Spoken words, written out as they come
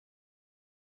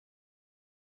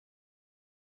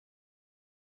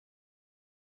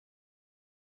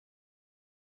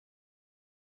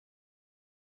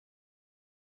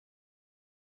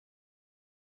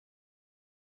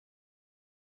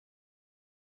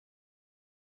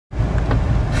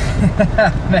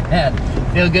Man,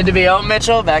 feel good to be home,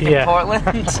 Mitchell, back in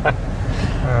Portland?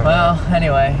 Well,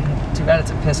 anyway, too bad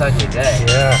it's a piss ugly day.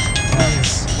 Yeah.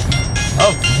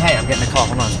 Oh, hey, I'm getting a call.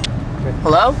 Hold on. Okay.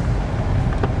 Hello?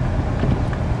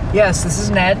 Yes, this is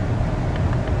Ned.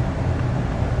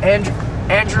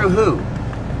 Andrew who?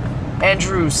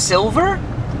 Andrew Silver?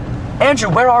 Andrew,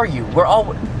 where are you? We're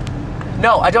all...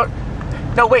 No, I don't...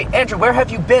 No, wait, Andrew, where have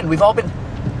you been? We've all been...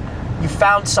 You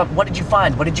found some... What did you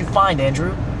find? What did you find,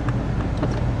 Andrew?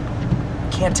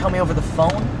 Can't tell me over the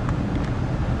phone?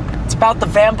 It's about the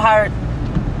vampire...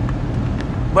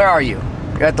 Where are you?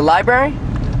 You're at the library?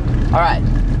 All right.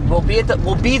 We'll be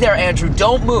there, Andrew.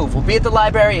 Don't move. We'll be at the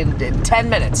library in 10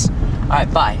 minutes. All right,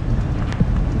 bye.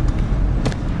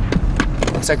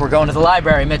 Looks like we're going to the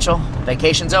library, Mitchell.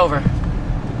 Vacation's over.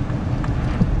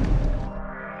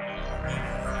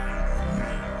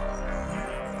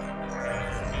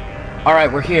 All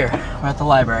right, we're here. We're at the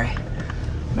library.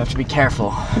 We have to be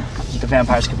careful. The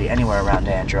vampires could be anywhere around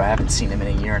Andrew. I haven't seen him in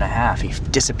a year and a half. He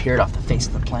disappeared off the face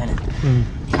of the planet. I'm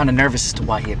kind of nervous as to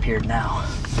why he appeared now.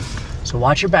 So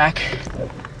watch your back.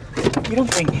 You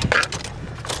don't think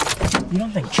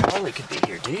Charlie could be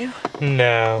here, do you?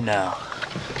 No. No.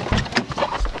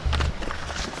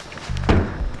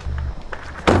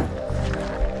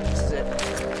 This is it.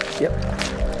 Yep.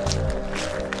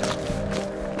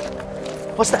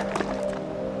 What's that?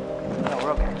 No,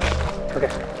 we're okay.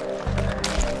 Okay.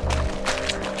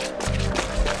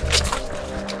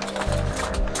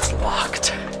 It's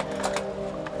locked.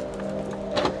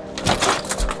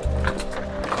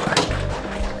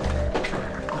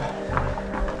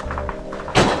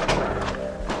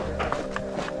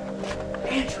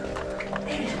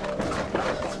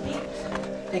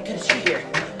 Thank goodness you're here.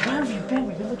 Where have you been?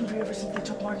 We've been looking for you ever since they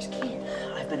took Mark's key.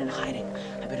 I've been in hiding.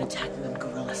 I've been attacking them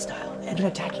guerrilla style. You've been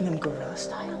attacking them guerrilla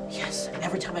style? Yes.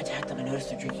 Every time I attack them, I notice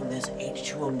they're drinking this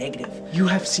H2O negative. You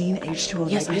have seen H2O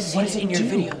yes, negative? I've seen it in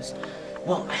your videos.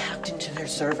 Well, I hacked into their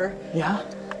server. Yeah?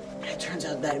 And it turns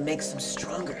out that it makes them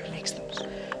stronger.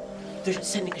 They're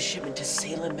sending a shipment to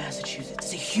Salem,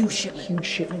 Massachusetts. It's a huge shipment. Huge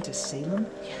shipment to Salem?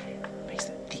 Yeah. Makes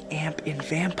the amp in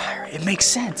vampire. It makes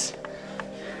sense.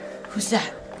 Who's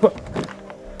that? What?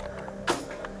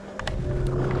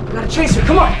 We gotta chase her,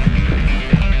 come on!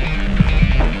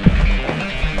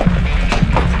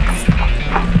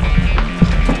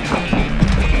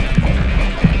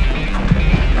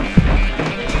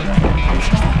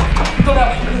 Go that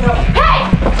way, go that way. Hey!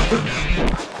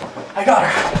 I got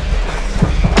her.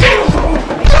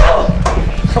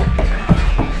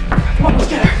 Come on, let's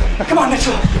get her. Come on,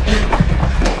 Mitchell.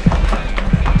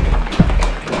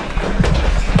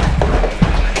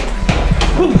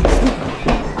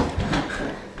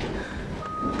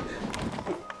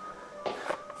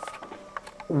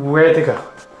 Where'd they go?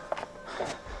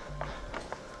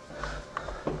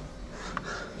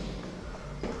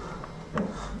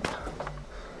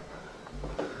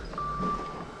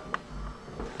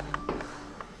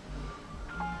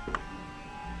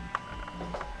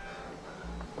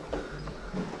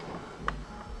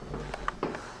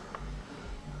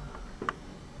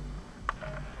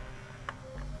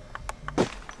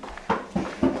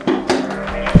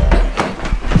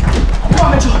 Come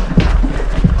on, Mitchell.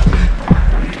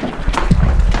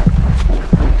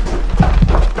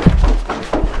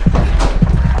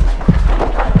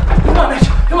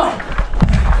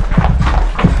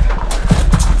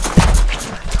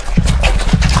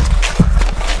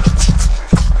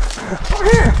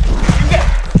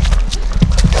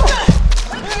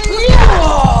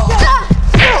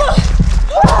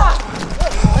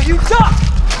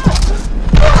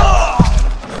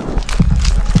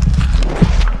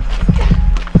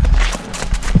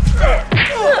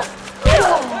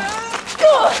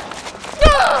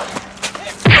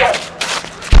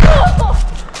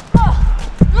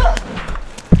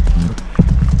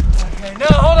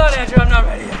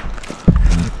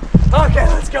 Okay,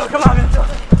 let's go. Come on, Mitchell.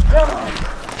 Come on.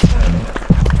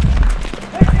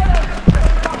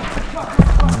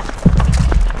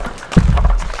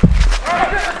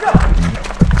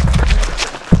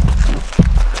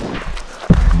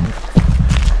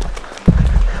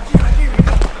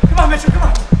 Come on, Mitchell. Come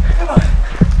on. Come on.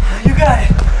 You got it.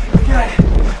 You got it.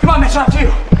 Come on, Mitchell. After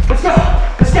you. Let's go.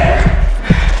 Let's get it.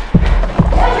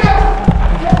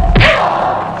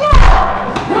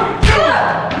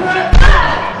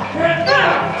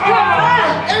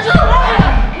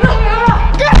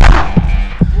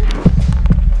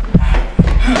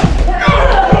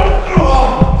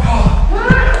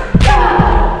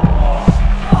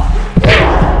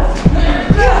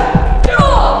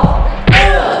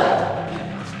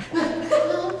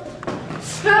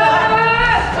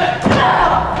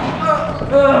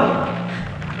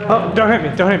 Oh, don't hit me,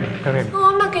 don't hit me, don't hit me.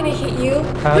 Oh, I'm not gonna hit you.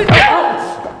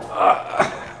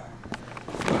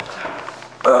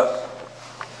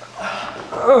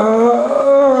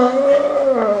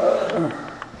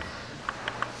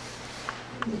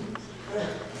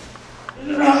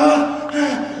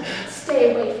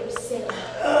 Stay away from Salem.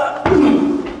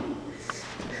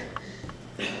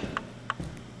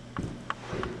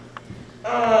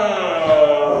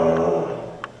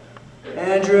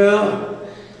 Andrew,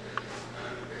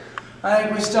 I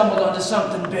think we stumbled onto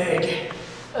something big.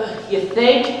 You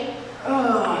think?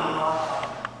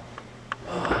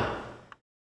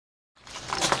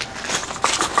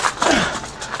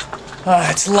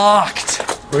 It's locked.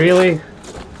 Really?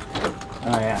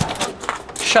 Oh, yeah.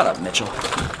 Shut up, Mitchell.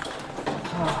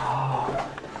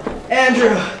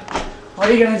 Andrew, what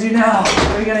are you gonna do now?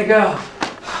 Where are you gonna go?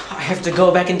 I have to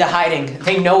go back into hiding.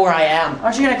 They know where I am.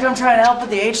 Aren't you gonna come try and help with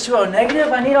the H2O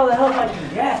negative? I need all the help I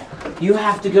can get. You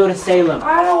have to go to Salem.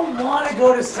 I don't want to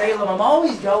go to Salem. I'm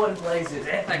always going places.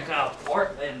 Ithaca,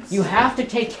 Portland. You have to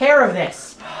take care of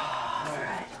this. All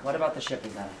right. What about the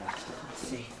shipping manifest? Let's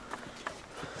see.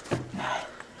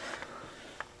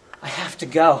 I have to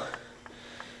go.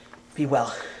 Be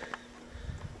well.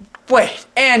 Wait,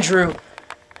 Andrew.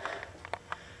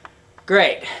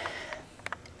 Great.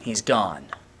 He's gone.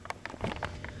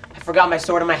 I forgot my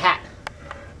sword and my hat.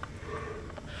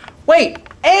 Wait,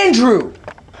 Andrew!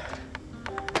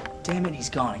 Damn it, he's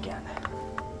gone again.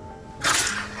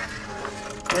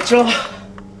 Mitchell?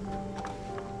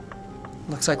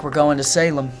 Looks like we're going to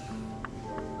Salem.